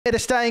To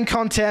stay in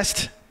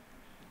contest.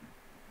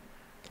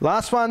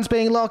 Last one's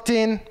being locked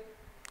in.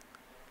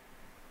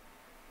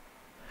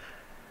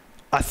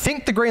 I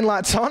think the green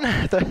light's on.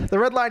 The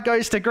red light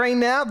goes to green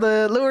now.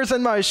 The lure's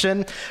in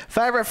motion.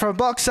 Favourite from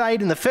box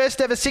 8 in the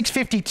first ever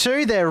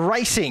 652. They're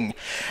racing.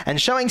 And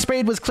showing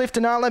speed was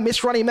Clifton Isla.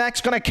 Miss Ronnie Mac's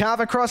going to carve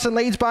across and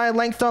leads by a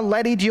length on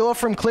Lady Dior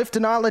from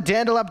Clifton Isla.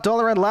 Dandalup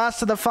Dollar, and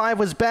last of the 5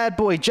 was Bad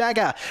Boy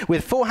Jagger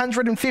with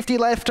 450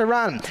 left to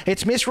run.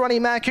 It's Miss Ronnie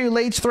Mac who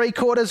leads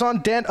 3/4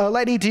 on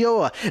Lady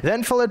Dior.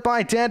 Then followed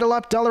by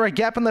Dandalup Dollar, a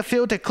gap in the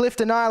field to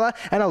Clifton Isla,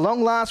 and a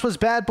long last was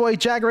Bad Boy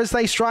Jagger as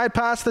they stride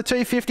past the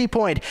 250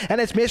 point.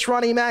 And it's Miss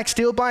Ronnie Mac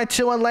still by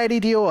 2 on Lady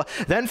Dior.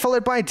 Then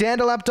followed by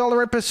Dandalup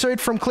Dollar in pursuit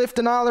from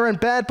Clifton Isla and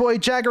Bad Boy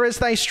Jagger as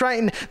they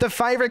straighten. The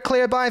favourite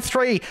clear by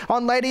 3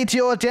 on Lady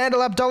Dior.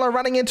 Dandalup Dollar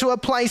running into a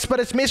place,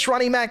 but it's Miss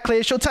Ronnie Mac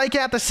clear. She'll take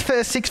out the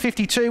first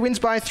 652, wins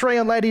by 3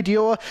 on Lady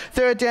Dior.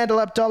 Third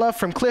Dandalup Dollar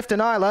from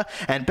Clifton Isla,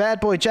 and Bad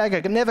Boy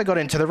Jagger never got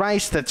into the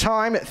race. The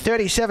time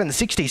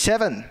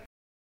 37.67.